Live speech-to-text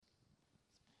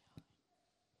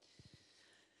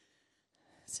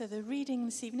So the reading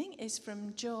this evening is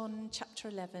from John chapter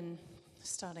 11,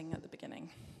 starting at the beginning.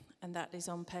 And that is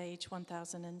on page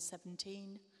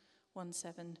 1017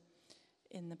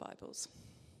 in the Bibles.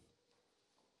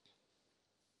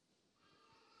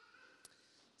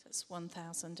 So it's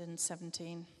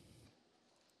 1017.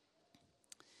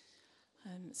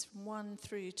 It's from 1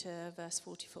 through to verse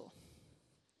 44.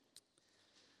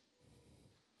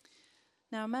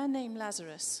 Now a man named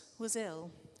Lazarus was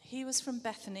ill. He was from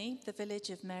Bethany, the village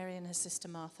of Mary and her sister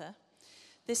Martha.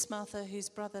 This Martha, whose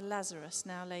brother Lazarus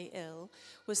now lay ill,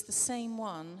 was the same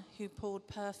one who poured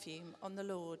perfume on the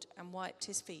Lord and wiped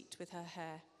his feet with her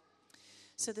hair.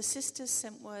 So the sisters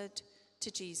sent word to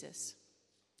Jesus,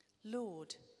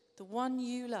 "Lord, the one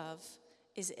you love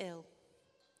is ill."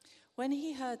 When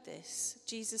he heard this,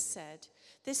 Jesus said,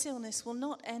 "This illness will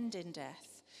not end in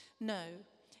death. No,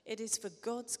 it is for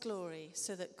God's glory,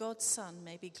 so that God's Son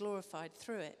may be glorified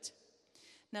through it."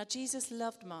 Now Jesus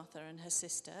loved Martha and her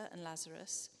sister and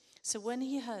Lazarus. So when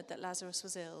he heard that Lazarus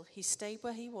was ill, he stayed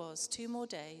where he was 2 more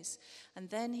days. And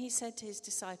then he said to his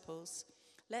disciples,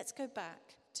 "Let's go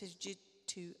back to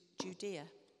Judea."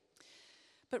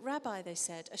 "But Rabbi," they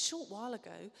said, "a short while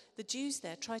ago the Jews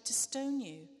there tried to stone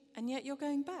you, and yet you're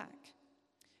going back."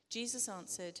 Jesus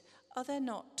answered, "Are there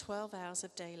not 12 hours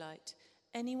of daylight?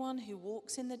 Anyone who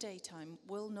walks in the daytime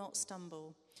will not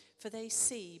stumble, for they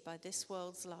see by this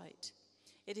world's light.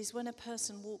 It is when a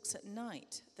person walks at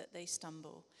night that they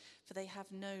stumble, for they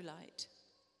have no light."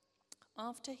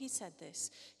 After he said this,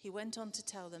 he went on to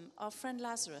tell them, "Our friend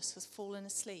Lazarus has fallen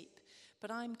asleep, but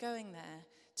I'm going there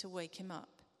to wake him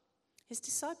up." His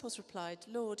disciples replied,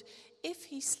 "Lord, if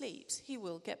he sleeps, he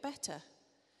will get better."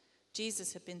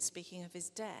 Jesus had been speaking of his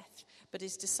death, but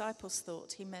his disciples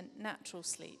thought he meant natural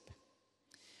sleep.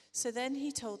 So then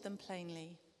he told them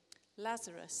plainly,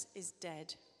 "Lazarus is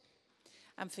dead.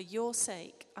 And for your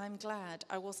sake, I'm glad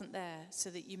I wasn't there so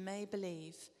that you may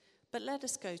believe. But let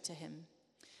us go to him."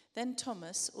 Then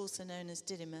Thomas, also known as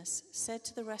Didymus, said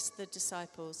to the rest of the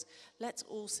disciples, "Let's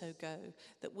also go,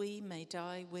 that we may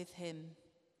die with him."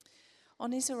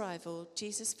 On his arrival,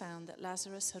 Jesus found that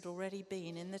Lazarus had already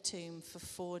been in the tomb for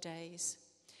 4 days.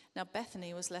 Now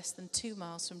Bethany was less than 2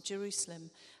 miles from Jerusalem,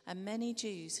 and many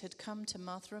Jews had come to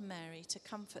Martha and Mary to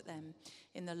comfort them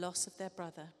in the loss of their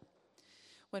brother.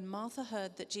 When Martha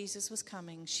heard that Jesus was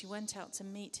coming, she went out to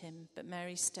meet him, but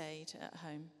Mary stayed at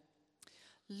home.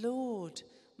 "Lord,"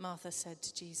 Martha said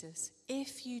to Jesus,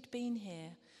 "if you'd been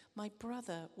here, my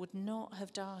brother would not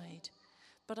have died.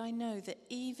 But I know that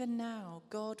even now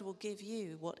God will give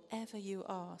you whatever you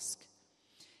ask."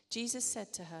 Jesus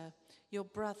said to her, "Your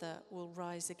brother will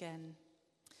rise again."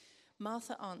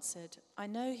 Martha answered, "I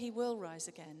know he will rise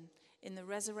again in the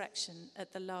resurrection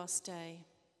at the last day."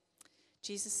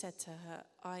 Jesus said to her,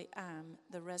 "I am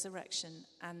the resurrection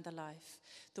and the life.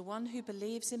 The one who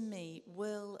believes in me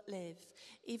will live,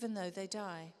 even though they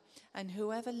die. And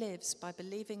whoever lives by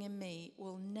believing in me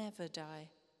will never die.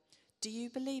 Do you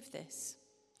believe this?"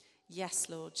 "Yes,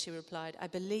 Lord," she replied. "I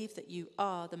believe that you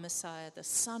are the Messiah, the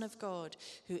Son of God,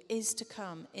 who is to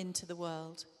come into the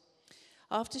world."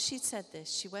 After she'd said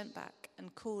this, she went back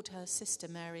and called her sister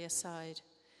Mary aside.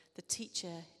 "The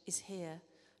teacher is here,"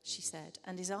 she said,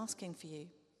 "and is asking for you."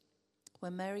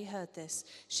 When Mary heard this,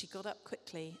 she got up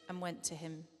quickly and went to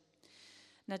him.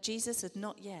 Now Jesus had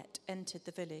not yet entered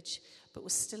the village, but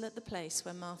was still at the place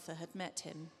where Martha had met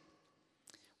him.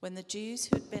 When the Jews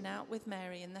who had been out with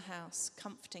Mary in the house,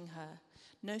 comforting her,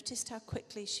 noticed how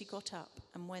quickly she got up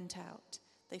and went out,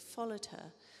 they followed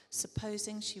her,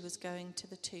 supposing she was going to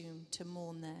the tomb to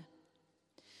mourn there.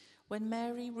 When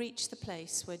Mary reached the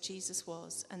place where Jesus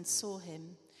was and saw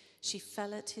him, she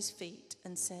fell at his feet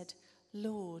and said,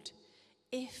 "Lord,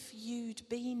 if you'd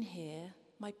been here,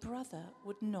 my brother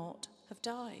would not have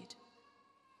died."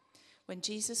 When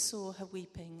Jesus saw her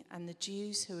weeping, and the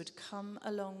Jews who had come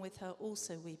along with her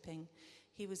also weeping,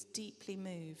 he was deeply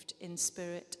moved in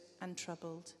spirit and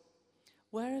troubled.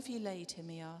 "Where have you laid him?"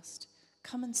 he asked.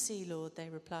 "Come and see, Lord," they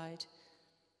replied.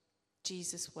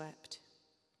 Jesus wept.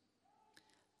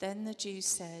 Then the Jews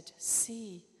said,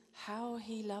 "See how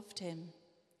he loved him."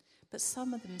 But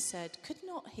some of them said, "Could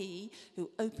not he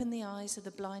who opened the eyes of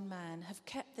the blind man have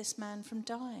kept this man from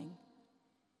dying?"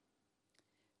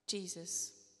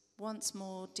 Jesus, once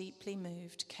more deeply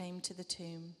moved, came to the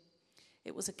tomb.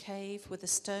 It was a cave with a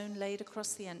stone laid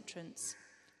across the entrance.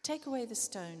 "Take away the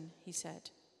stone," he said.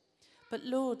 "But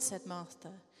Lord," said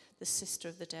Martha, the sister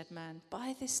of the dead man,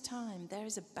 "by this time there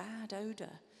is a bad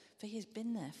odor, for he has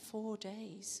been there 4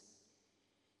 days."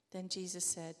 Then Jesus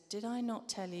said, "Did I not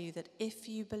tell you that if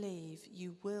you believe,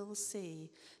 you will see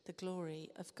the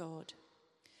glory of God?"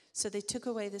 So they took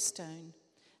away the stone.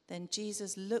 Then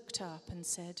Jesus looked up and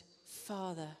said,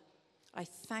 "Father, I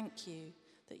thank you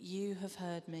that you have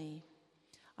heard me.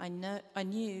 I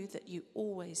knew that you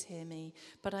always hear me,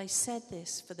 but I said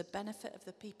this for the benefit of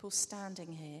the people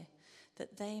standing here,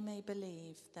 that they may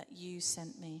believe that you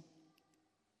sent me."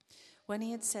 When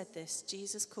he had said this,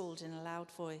 Jesus called in a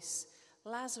loud voice,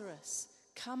 "Lazarus,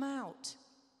 come out."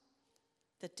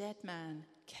 The dead man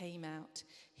came out,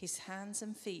 his hands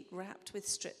and feet wrapped with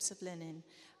strips of linen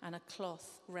and a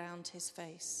cloth round his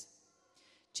face.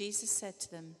 Jesus said to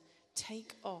them,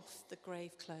 "Take off the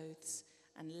grave clothes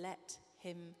and let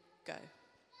him go."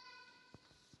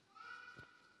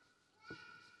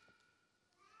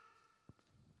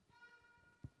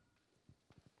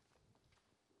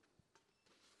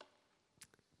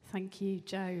 Thank you,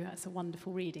 Joe. That's a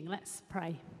wonderful reading. Let's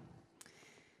pray.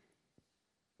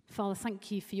 Father,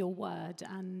 thank you for your word.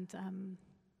 And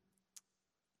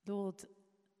Lord,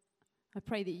 I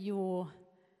pray that your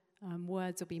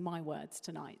words will be my words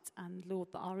tonight. And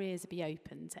Lord, that our ears will be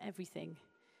open to everything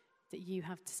that you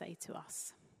have to say to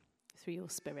us through your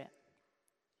Spirit.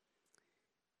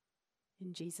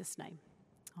 In Jesus' name,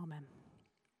 amen.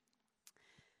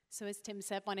 So as Tim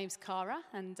said, my name's Cara,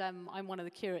 and I'm one of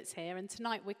the curates here. And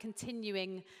tonight we're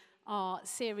continuing our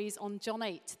series on John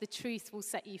 8, "The Truth Will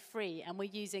Set You Free." And we're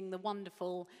using the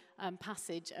wonderful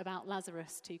passage about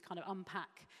Lazarus to kind of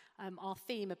unpack our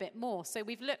theme a bit more. So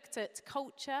we've looked at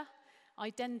culture,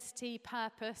 identity,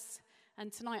 purpose,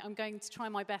 and tonight I'm going to try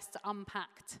my best to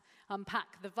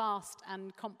unpack the vast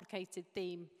and complicated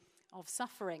theme of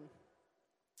suffering.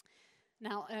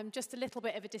 Now, just a little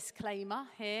bit of a disclaimer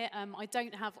here. I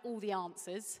don't have all the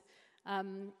answers.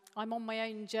 I'm on my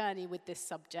own journey with this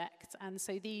subject, and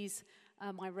so these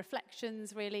are my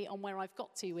reflections really on where I've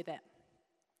got to with it.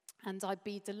 And I'd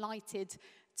be delighted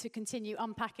to continue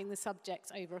unpacking the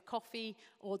subject over a coffee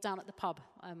or down at the pub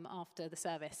after the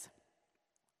service.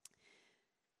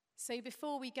 So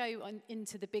before we go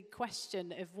into the big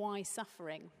question of why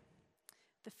suffering,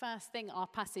 the first thing our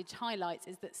passage highlights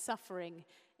is that suffering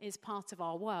is part of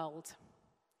our world.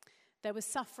 There was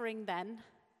suffering then,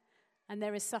 and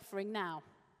there is suffering now.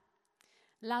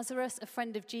 Lazarus, a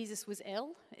friend of Jesus, was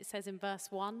ill, it says in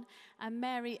verse 1, and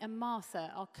Mary and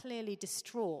Martha are clearly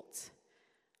distraught.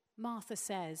 Martha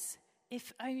says,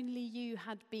 "If only you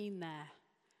had been there,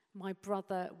 my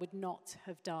brother would not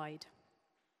have died."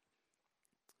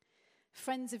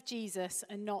 Friends of Jesus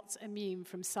are not immune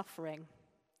from suffering.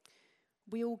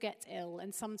 We all get ill,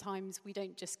 and sometimes we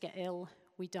don't just get ill,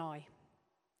 we die.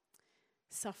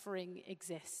 Suffering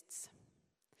exists.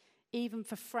 Even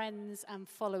for friends and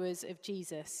followers of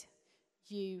Jesus,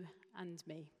 you and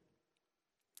me.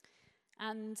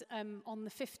 And on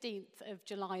the 15th of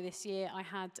July this year, I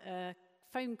had a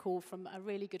phone call from a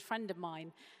really good friend of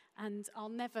mine, and I'll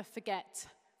never forget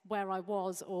where I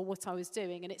was or what I was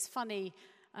doing. And it's funny,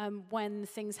 when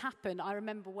things happen, I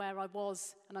remember where I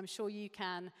was, and I'm sure you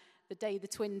can, the day the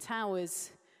Twin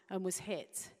Towers was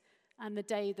hit, and the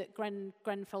day that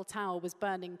Grenfell Tower was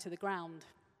burning to the ground.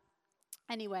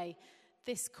 Anyway,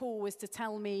 this call was to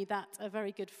tell me that a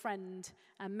very good friend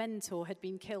and mentor had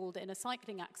been killed in a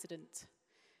cycling accident.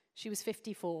 She was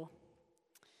 54.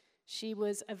 She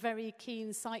was a very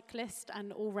keen cyclist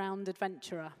and all-round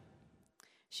adventurer.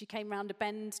 She came round a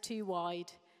bend too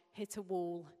wide, hit a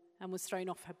wall, and was thrown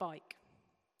off her bike.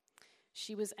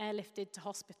 She was airlifted to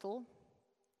hospital,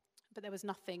 but there was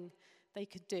nothing they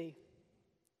could do.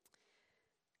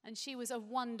 And she was a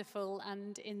wonderful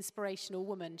and inspirational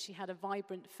woman. She had a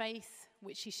vibrant faith,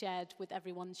 which she shared with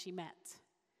everyone she met.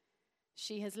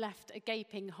 She has left a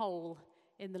gaping hole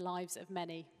in the lives of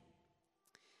many.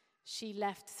 She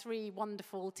left 3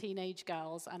 wonderful teenage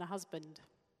girls and a husband.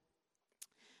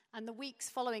 And the weeks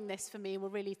following this for me were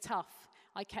really tough.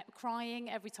 I kept crying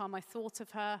every time I thought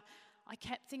of her. I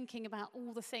kept thinking about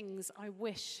all the things I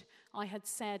wish I had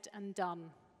said and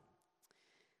done.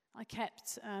 I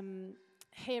kept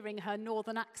hearing her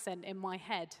northern accent in my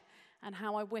head and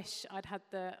how I wish I'd had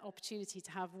the opportunity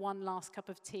to have one last cup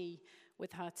of tea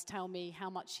with her to tell me how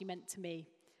much she meant to me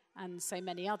and so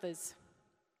many others.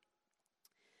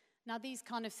 Now, these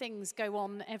kind of things go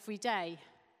on every day.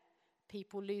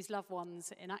 People lose loved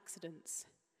ones in accidents.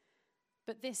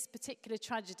 But this particular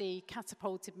tragedy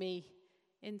catapulted me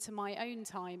into my own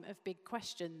time of big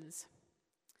questions.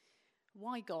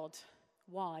 Why, God?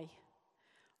 Why?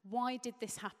 Why did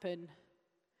this happen?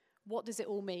 What does it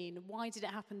all mean? Why did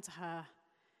it happen to her?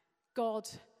 God,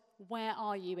 where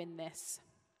are you in this?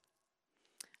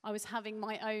 I was having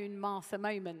my own Martha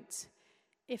moment.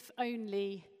 If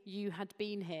only you had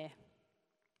been here.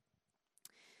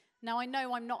 Now, I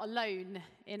know I'm not alone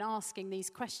in asking these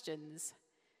questions.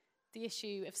 the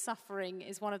issue of suffering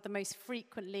is one of the most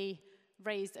frequently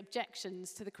raised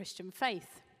objections to the Christian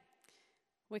faith.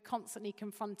 We're constantly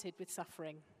confronted with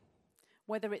suffering,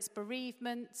 whether it's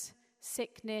bereavement,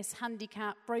 sickness,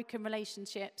 handicap, broken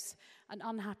relationships, an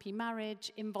unhappy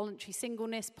marriage, involuntary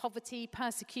singleness, poverty,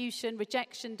 persecution,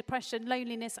 rejection, depression,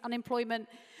 loneliness, unemployment,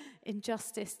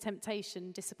 injustice,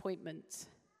 temptation, disappointment.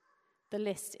 The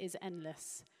list is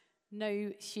endless.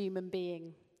 No human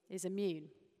being is immune.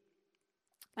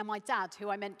 And my dad, who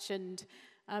I mentioned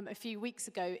a few weeks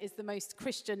ago, is the most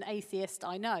Christian atheist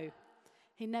I know.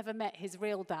 He never met his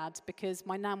real dad because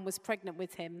my nan was pregnant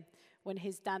with him when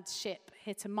his dad's ship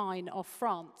hit a mine off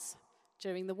France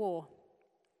during the war.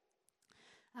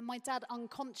 And my dad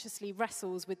unconsciously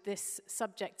wrestles with this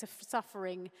subject of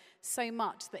suffering so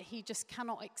much that he just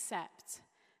cannot accept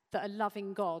that a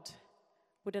loving God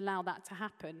would allow that to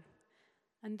happen.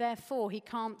 And therefore, he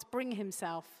can't bring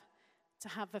himself to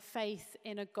have a faith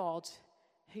in a God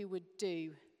who would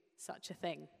do such a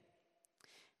thing.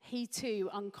 He too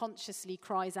unconsciously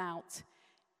cries out,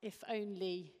 "If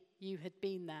only you had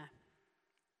been there."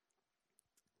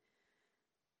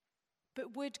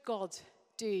 But would God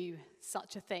do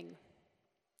such a thing?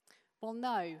 Well,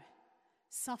 no.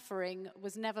 Suffering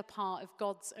was never part of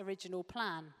God's original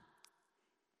plan.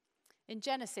 In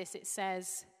Genesis, it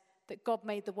says that God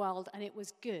made the world and it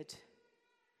was good.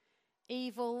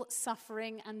 Evil,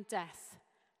 suffering, and death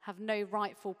have no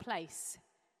rightful place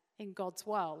in God's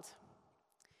world.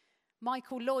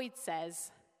 Michael Lloyd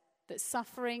says that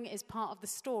suffering is part of the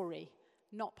story,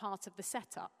 not part of the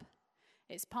setup.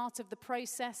 It's part of the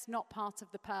process, not part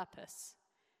of the purpose.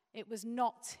 It was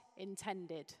not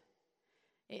intended.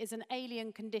 It is an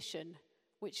alien condition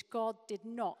which God did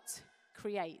not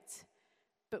create,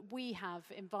 but we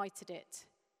have invited it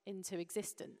into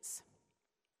existence.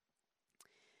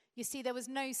 You see, there was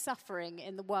no suffering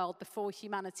in the world before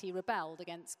humanity rebelled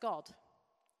against God.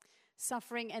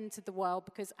 Suffering entered the world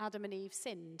because Adam and Eve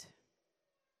sinned.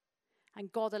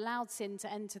 And God allowed sin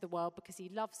to enter the world because he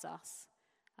loves us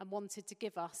and wanted to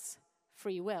give us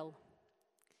free will.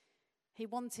 He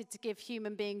wanted to give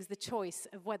human beings the choice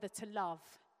of whether to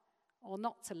love or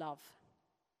not to love.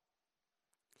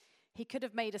 He could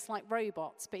have made us like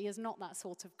robots, but he is not that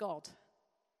sort of God.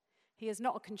 He is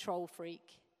not a control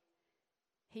freak.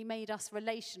 He made us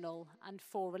relational and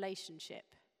for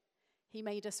relationship. He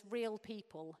made us real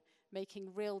people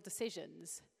making real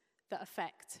decisions that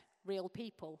affect real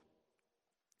people.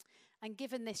 And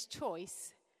given this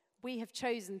choice, we have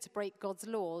chosen to break God's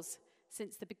laws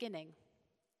since the beginning.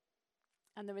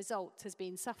 And the result has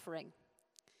been suffering.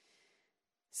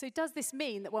 So does this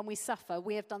mean that when we suffer,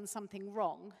 we have done something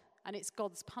wrong and it's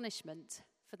God's punishment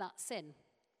for that sin?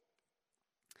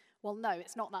 Well, no,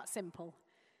 it's not that simple.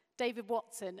 David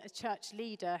Watson, a church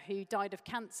leader who died of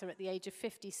cancer at the age of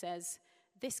 50, says,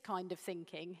 "This kind of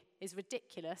thinking is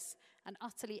ridiculous and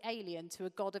utterly alien to a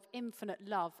God of infinite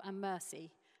love and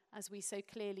mercy, as we so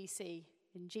clearly see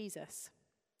in Jesus."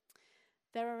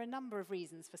 There are a number of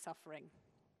reasons for suffering.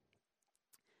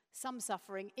 Some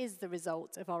suffering is the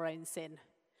result of our own sin.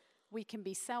 We can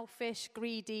be selfish,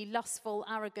 greedy, lustful,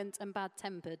 arrogant, and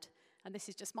bad-tempered. And this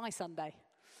is just my Sunday.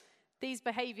 These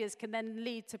behaviors can then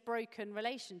lead to broken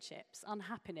relationships,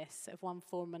 unhappiness of one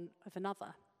form and of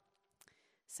another.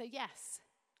 So yes,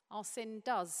 our sin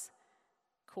does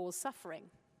cause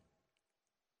suffering.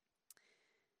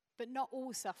 But not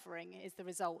all suffering is the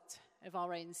result of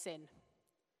our own sin.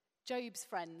 Job's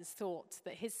friends thought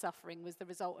that his suffering was the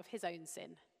result of his own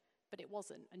sin, but it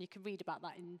wasn't. And you can read about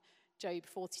that in Job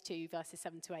 42, verses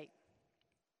 7 to 8.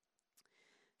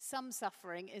 Some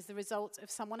suffering is the result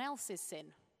of someone else's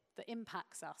sin that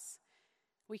impacts us.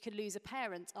 We could lose a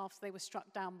parent after they were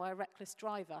struck down by a reckless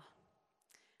driver,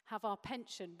 have our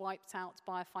pension wiped out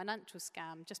by a financial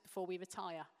scam just before we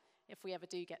retire, if we ever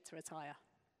do get to retire.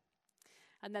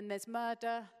 And then there's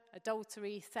murder,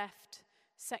 adultery, theft,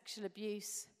 sexual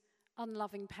abuse,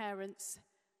 unloving parents,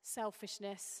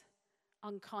 selfishness,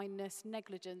 unkindness,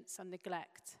 negligence, and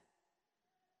neglect.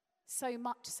 So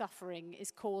much suffering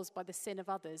is caused by the sin of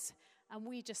others, and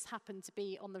we just happen to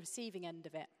be on the receiving end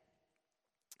of it.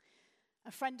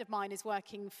 A friend of mine is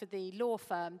working for the law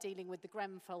firm dealing with the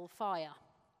Grenfell fire.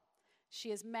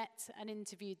 She has met and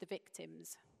interviewed the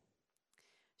victims.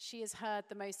 She has heard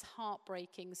the most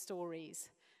heartbreaking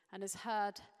stories and has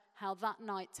heard how that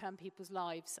night turned people's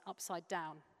lives upside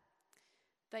down.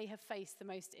 They have faced the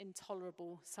most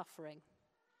intolerable suffering.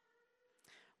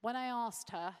 When I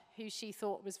asked her who she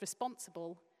thought was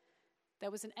responsible, there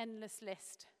was an endless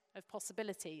list of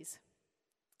possibilities.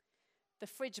 The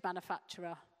fridge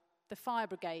manufacturer, the fire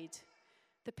brigade,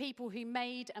 the people who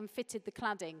made and fitted the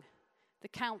cladding, the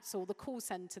council, the call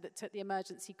centre that took the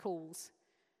emergency calls.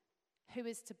 Who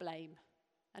is to blame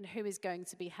and who is going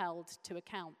to be held to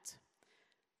account?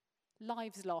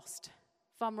 Lives lost,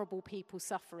 vulnerable people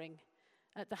suffering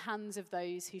at the hands of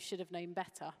those who should have known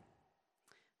better.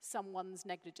 Someone's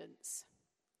negligence,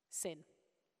 sin.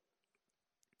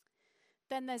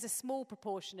 Then there's a small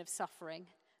proportion of suffering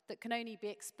that can only be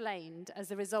explained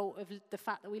as a result of the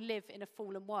fact that we live in a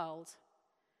fallen world,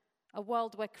 a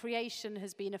world where creation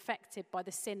has been affected by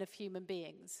the sin of human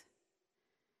beings.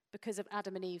 Because of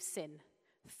Adam and Eve's sin,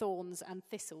 thorns and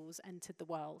thistles entered the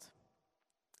world.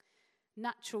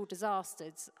 Natural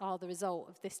disasters are the result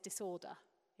of this disorder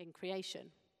in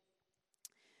creation.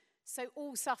 So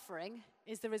all suffering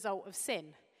is the result of sin,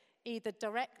 either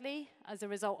directly as a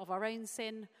result of our own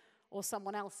sin or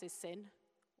someone else's sin,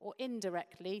 or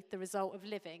indirectly the result of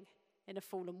living in a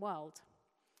fallen world.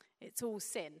 It's all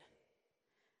sin,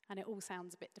 and it all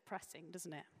sounds a bit depressing,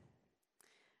 doesn't it?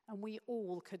 And we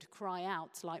all could cry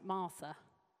out like Martha,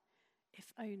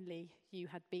 if only you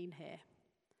had been here.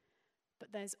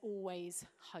 But there's always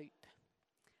hope.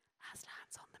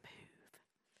 Aslan's on the move.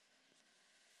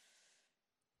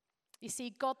 You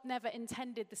see, God never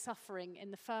intended the suffering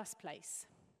in the first place.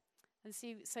 And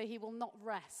so he will not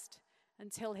rest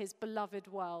until his beloved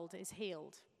world is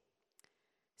healed.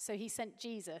 So he sent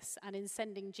Jesus, and in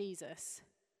sending Jesus,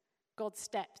 God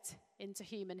stepped into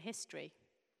human history.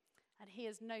 And he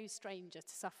is no stranger to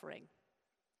suffering.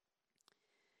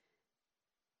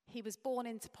 He was born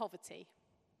into poverty.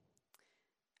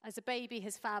 As a baby,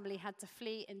 his family had to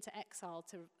flee into exile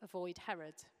to avoid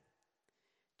Herod.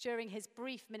 During his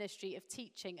brief ministry of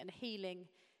teaching and healing,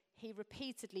 he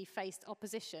repeatedly faced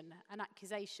opposition and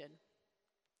accusation.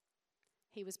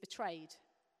 He was betrayed,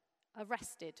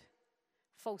 arrested,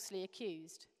 falsely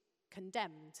accused,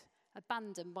 condemned,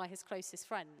 abandoned by his closest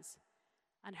friends,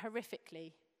 and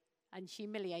horrifically and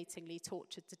humiliatingly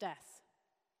tortured to death.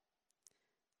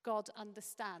 God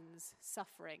understands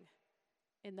suffering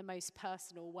in the most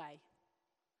personal way.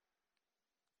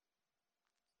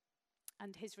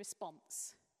 And his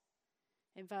response,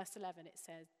 in verse 11 it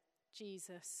says,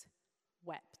 Jesus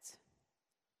wept.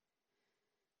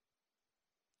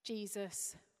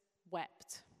 Jesus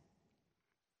wept.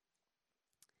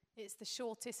 It's the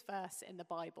shortest verse in the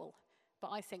Bible, but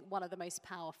I think one of the most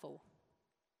powerful.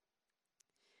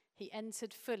 He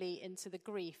entered fully into the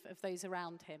grief of those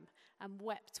around him and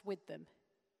wept with them,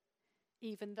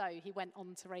 even though he went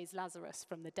on to raise Lazarus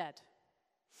from the dead.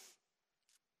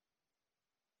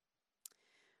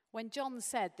 When John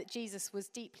said that Jesus was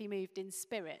deeply moved in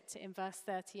spirit in verse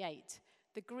 38,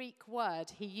 the Greek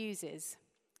word he uses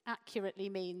accurately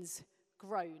means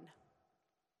groan.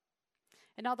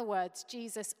 In other words,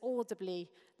 Jesus audibly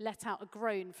let out a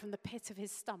groan from the pit of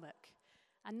his stomach,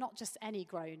 and not just any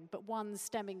groan, but one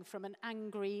stemming from an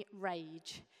angry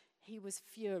rage. He was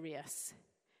furious.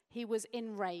 He was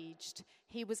enraged.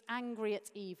 He was angry at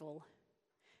evil.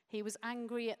 He was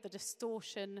angry at the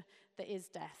distortion that is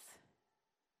death.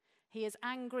 He is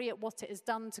angry at what it has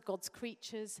done to God's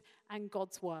creatures and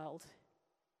God's world.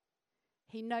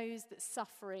 He knows that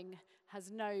suffering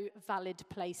has no valid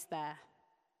place there.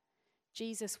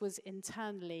 Jesus was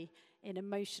internally in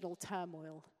emotional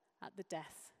turmoil at the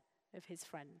death of his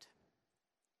friend.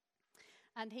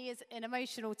 And he is in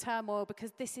emotional turmoil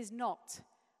because this is not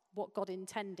what God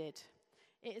intended.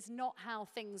 It is not how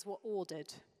things were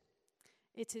ordered.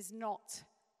 It is not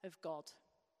of God.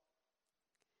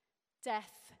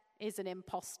 Death is an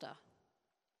imposter.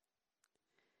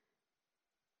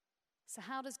 So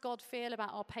how does God feel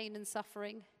about our pain and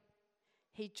suffering?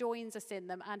 He joins us in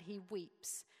them and he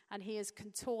weeps, and he is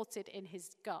contorted in his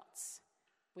guts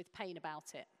with pain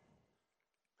about it.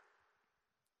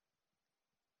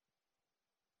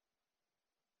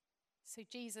 So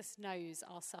Jesus knows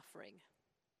our suffering.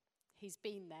 He's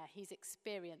been there, he's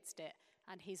experienced it,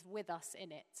 and he's with us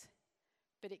in it.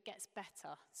 But it gets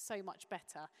better, so much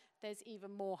better. There's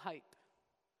even more hope.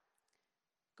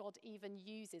 God even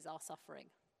uses our suffering.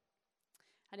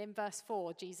 And in verse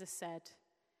 4, Jesus said,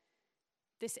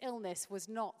 "This illness will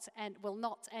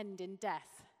not end in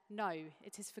death. No,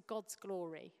 it is for God's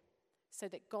glory, so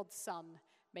that God's Son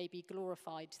may be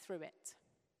glorified through it."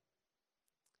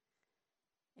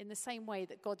 In the same way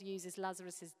that God uses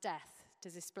Lazarus' death to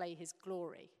display his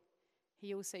glory,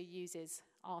 he also uses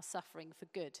our suffering for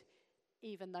good,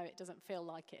 even though it doesn't feel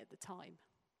like it at the time.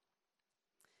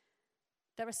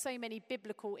 There are so many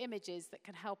biblical images that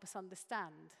can help us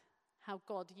understand how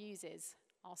God uses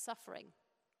our suffering.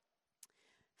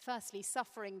 Firstly,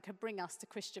 suffering can bring us to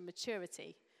Christian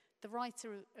maturity. The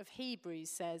writer of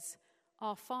Hebrews says,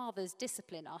 "Our fathers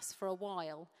discipline us for a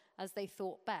while as they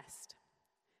thought best.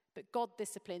 but God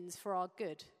disciplines for our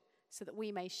good so that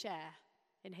we may share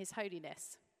in his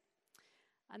holiness.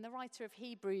 And the writer of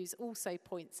Hebrews also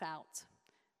points out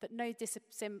that no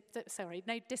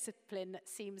discipline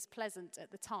seems pleasant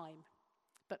at the time,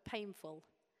 but painful.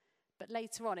 But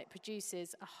later on it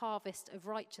produces a harvest of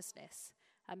righteousness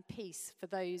and peace for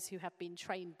those who have been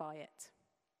trained by it.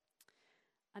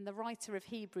 And the writer of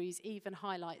Hebrews even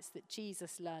highlights that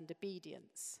Jesus learned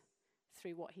obedience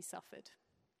through what he suffered.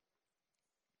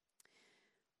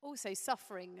 Also,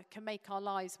 suffering can make our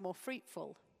lives more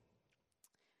fruitful.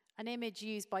 An image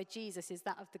used by Jesus is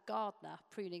that of the gardener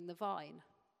pruning the vine.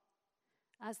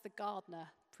 As the gardener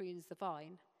prunes the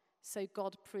vine, so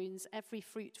God prunes every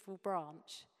fruitful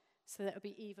branch so that it will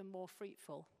be even more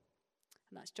fruitful.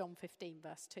 And that's John 15,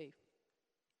 verse 2.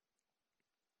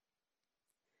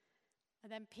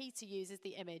 And then Peter uses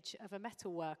the image of a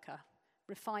metal worker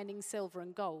refining silver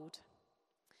and gold.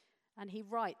 And he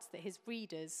writes that his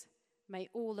readers may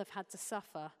all have had to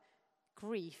suffer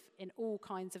grief in all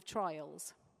kinds of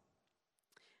trials.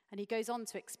 And he goes on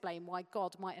to explain why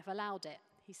God might have allowed it.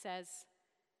 He says,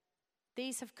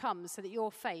 "These have come so that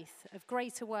your faith, of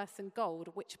greater worth than gold,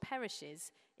 which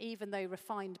perishes even though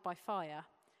refined by fire,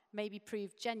 may be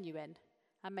proved genuine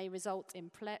and may result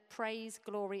in praise,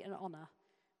 glory, and honor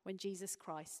when Jesus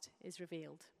Christ is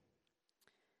revealed."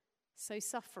 So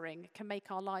suffering can make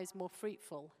our lives more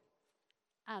fruitful,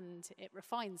 and it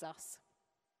refines us.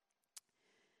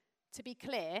 To be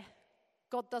clear,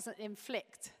 God doesn't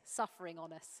inflict suffering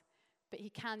on us, but he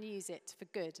can use it for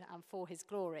good and for his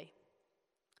glory.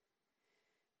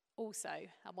 Also,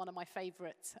 and one of my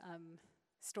favourite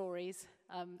stories,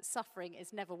 suffering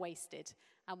is never wasted,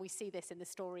 and we see this in the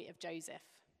story of Joseph,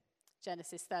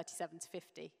 Genesis 37 to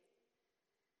 50.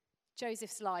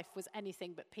 Joseph's life was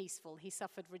anything but peaceful. He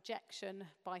suffered rejection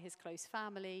by his close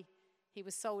family. He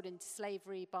was sold into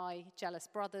slavery by jealous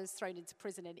brothers, thrown into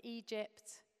prison in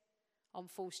Egypt on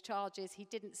false charges. He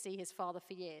didn't see his father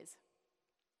for years.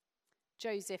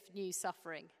 Joseph knew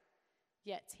suffering,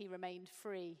 yet he remained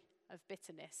free of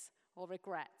bitterness or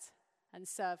regret and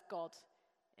served God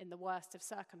in the worst of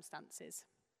circumstances.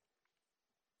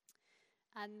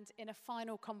 And in a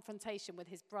final confrontation with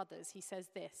his brothers, he says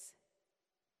this: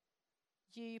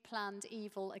 "You planned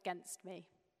evil against me,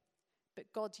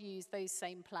 but God used those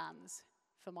same plans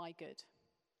for my good."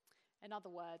 In other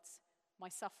words, my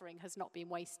suffering has not been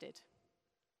wasted.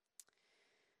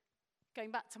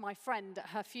 Going back to my friend at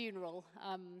her funeral,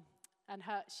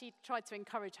 she tried to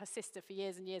encourage her sister for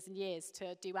years and years and years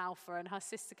to do Alpha, and her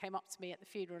sister came up to me at the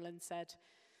funeral and said,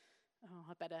 "Oh,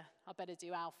 I better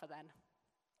do Alpha then."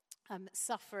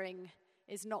 Suffering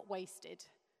is not wasted.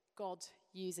 God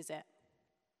uses it.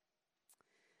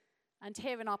 And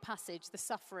here in our passage, the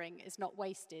suffering is not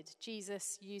wasted.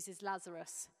 Jesus uses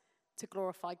Lazarus to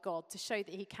glorify God, to show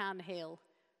that he can heal,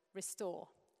 restore,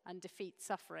 and defeat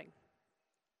suffering.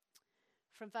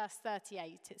 From verse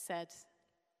 38, it said,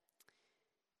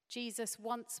 "Jesus,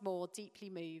 once more deeply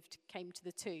moved, came to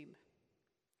the tomb.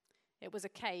 It was a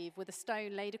cave with a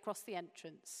stone laid across the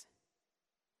entrance.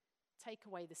 'Take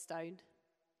away the stone,'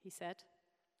 he said.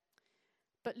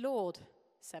 'But Lord,'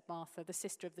 said Martha, the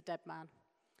sister of the dead man,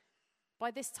 'by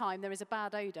this time there is a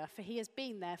bad odor, for he has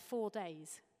been there 4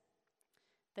 days.'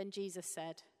 Then Jesus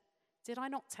said, 'Did I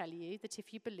not tell you that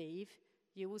if you believe,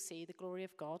 you will see the glory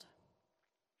of God?'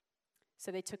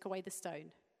 So they took away the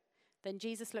stone. Then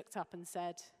Jesus looked up and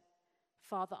said,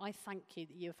 'Father, I thank you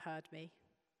that you have heard me.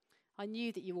 I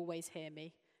knew that you always hear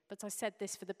me, but I said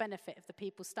this for the benefit of the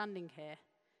people standing here,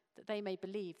 that they may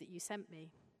believe that you sent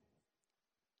me.'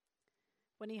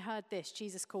 When he heard this,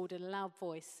 Jesus called in a loud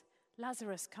voice,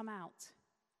 'Lazarus, come out.'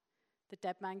 The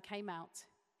dead man came out,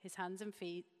 his hands and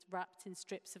feet wrapped in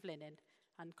strips of linen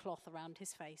and cloth around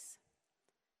his face.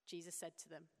 Jesus said to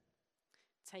them,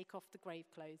 'Take off the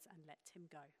grave clothes and let him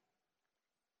go.'"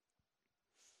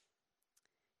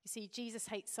 You see, Jesus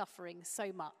hates suffering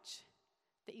so much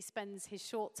that he spends his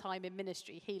short time in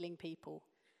ministry healing people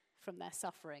from their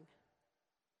suffering,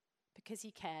 because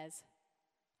he cares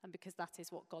and because that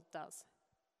is what God does.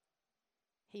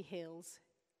 He heals,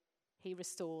 he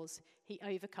restores, he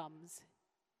overcomes,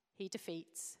 he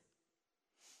defeats.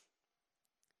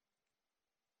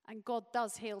 And God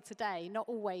does heal today, not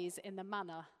always in the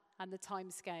manner and the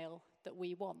time scale that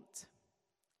we want,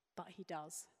 but he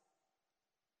does.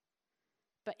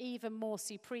 But even more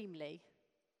supremely,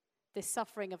 this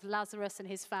suffering of Lazarus and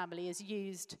his family is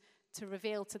used to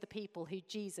reveal to the people who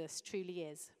Jesus truly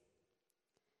is.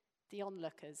 The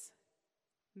onlookers,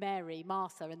 Mary,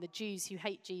 Martha, and the Jews who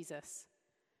hate Jesus,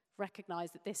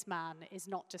 recognize that this man is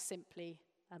not just simply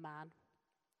a man,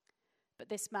 but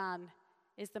this man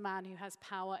is the man who has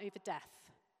power over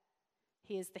death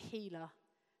He is the healer,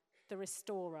 the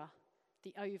restorer,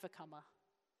 the overcomer,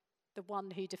 the one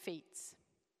who defeats.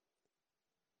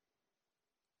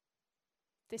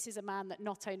 This is a man that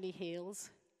not only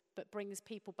heals, but brings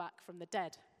people back from the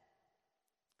dead.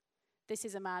 This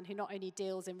is a man who not only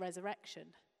deals in resurrection,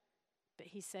 but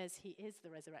he says he is the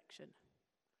resurrection.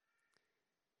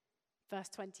 Verse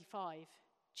 25,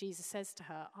 Jesus says to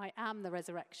her, I am the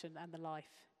resurrection and the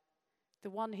life. The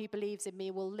one who believes in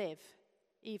me will live,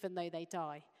 even though they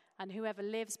die. And whoever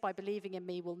lives by believing in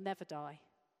me will never die.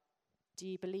 Do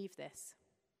you believe this?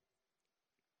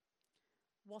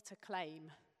 What a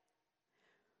claim.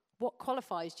 What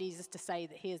qualifies Jesus to say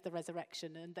that he is the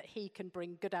resurrection and that he can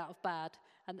bring good out of bad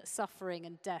and that suffering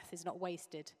and death is not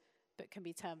wasted but can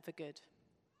be turned for good?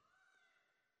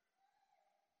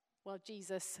 Well,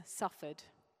 Jesus suffered,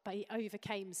 but he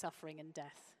overcame suffering and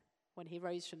death when he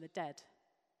rose from the dead.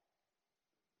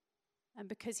 And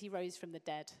because he rose from the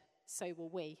dead, so will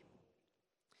we.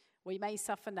 We may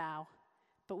suffer now,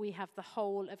 but we have the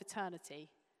whole of eternity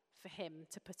for him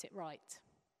to put it right.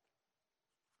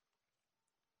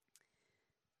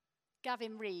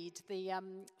 Gavin Reid, the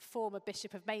former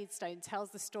Bishop of Maidstone, tells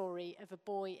the story of a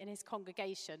boy in his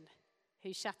congregation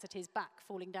who shattered his back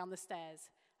falling down the stairs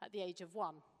at the age of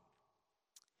 1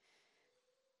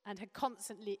 and had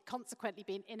consequently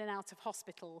been in and out of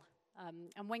hospital.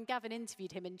 And when Gavin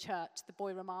interviewed him in church, the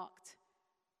boy remarked,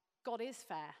 God is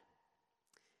fair.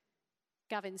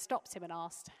 Gavin stopped him and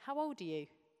asked, how old are you?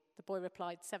 The boy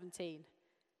replied, 17.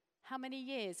 How many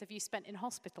years have you spent in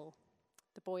hospital?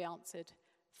 The boy answered,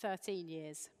 13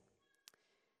 years.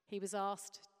 He was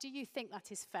asked, do you think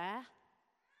that is fair?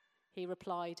 He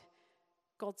replied,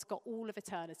 God's got all of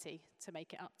eternity to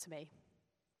make it up to me.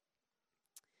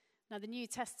 Now, the New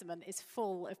Testament is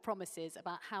full of promises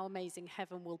about how amazing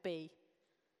heaven will be.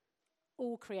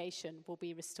 All creation will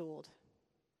be restored.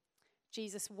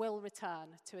 Jesus will return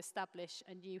to establish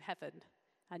a new heaven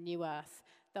and new earth.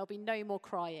 There'll be no more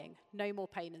crying, no more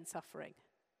pain and suffering.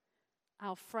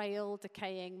 Our frail,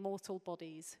 decaying, mortal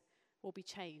bodies will be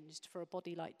changed for a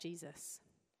body like Jesus,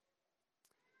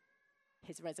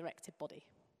 his resurrected body.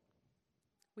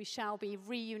 We shall be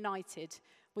reunited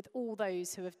with all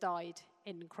those who have died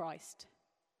in Christ,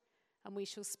 and we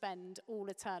shall spend all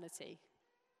eternity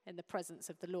in the presence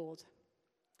of the Lord.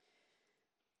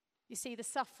 You see, the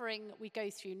suffering we go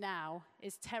through now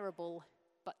is terrible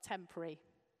but temporary.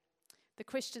 The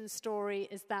Christian story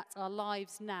is that our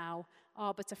lives now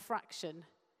are but a fraction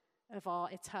of our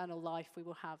eternal life we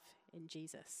will have in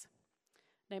Jesus.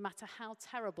 No matter how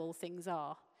terrible things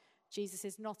are, Jesus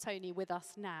is not only with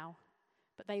us now,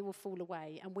 but they will fall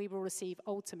away and we will receive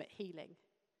ultimate healing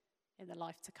in the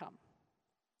life to come.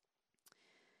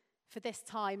 For this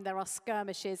time, there are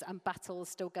skirmishes and battles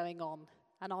still going on,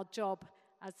 and our job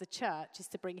as the church is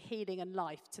to bring healing and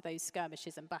life to those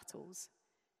skirmishes and battles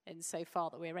in so far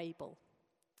that we're able.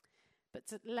 But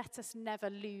to let us never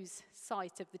lose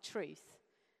sight of the truth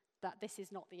that this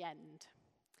is not the end.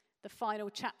 The final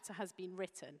chapter has been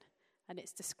written, and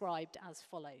it's described as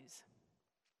follows.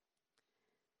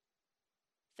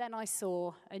 Then I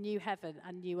saw a new heaven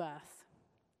and new earth,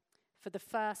 for the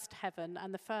first heaven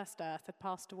and the first earth had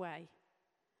passed away,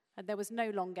 and there was no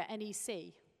longer any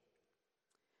sea.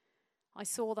 I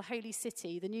saw the holy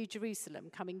city, the new Jerusalem,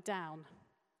 coming down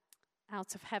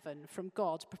out of heaven from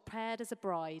God, prepared as a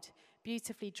bride,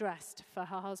 beautifully dressed for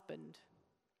her husband.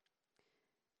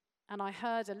 And I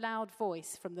heard a loud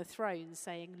voice from the throne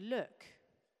saying, "Look,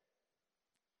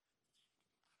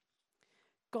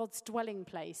 God's dwelling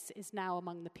place is now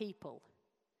among the people,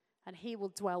 and he will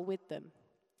dwell with them.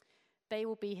 They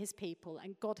will be his people,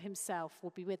 and God himself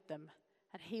will be with them,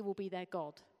 and he will be their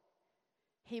God.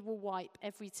 He will wipe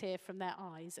every tear from their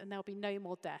eyes, and there'll be no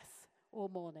more death, or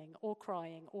mourning, or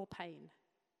crying, or pain,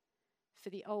 for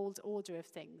the old order of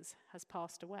things has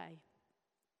passed away."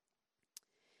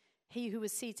 He who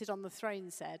was seated on the throne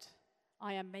said,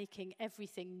 "I am making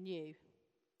everything new."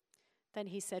 Then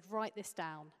he said, "Write this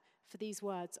down, for these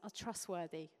words are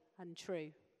trustworthy and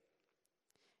true."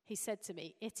 He said to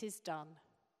me, "It is done.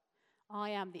 I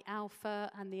am the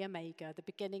Alpha and the Omega, the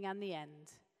beginning and the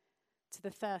end. To the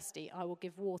thirsty I will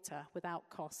give water without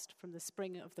cost from the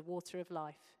spring of the water of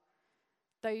life.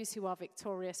 Those who are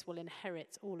victorious will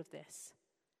inherit all of this.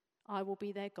 I will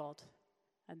be their God,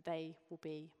 and they will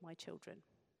be my children."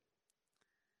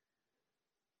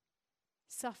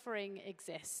 Suffering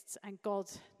exists, and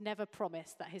God never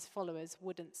promised that his followers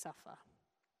wouldn't suffer.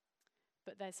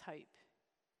 But there's hope.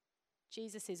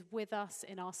 Jesus is with us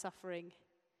in our suffering.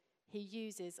 He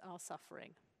uses our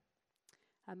suffering.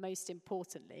 And most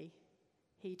importantly,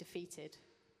 he defeated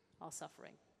our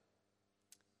suffering.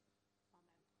 Amen.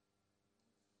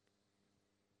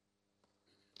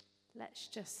 let's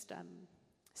just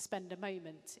spend a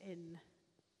moment in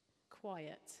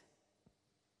quiet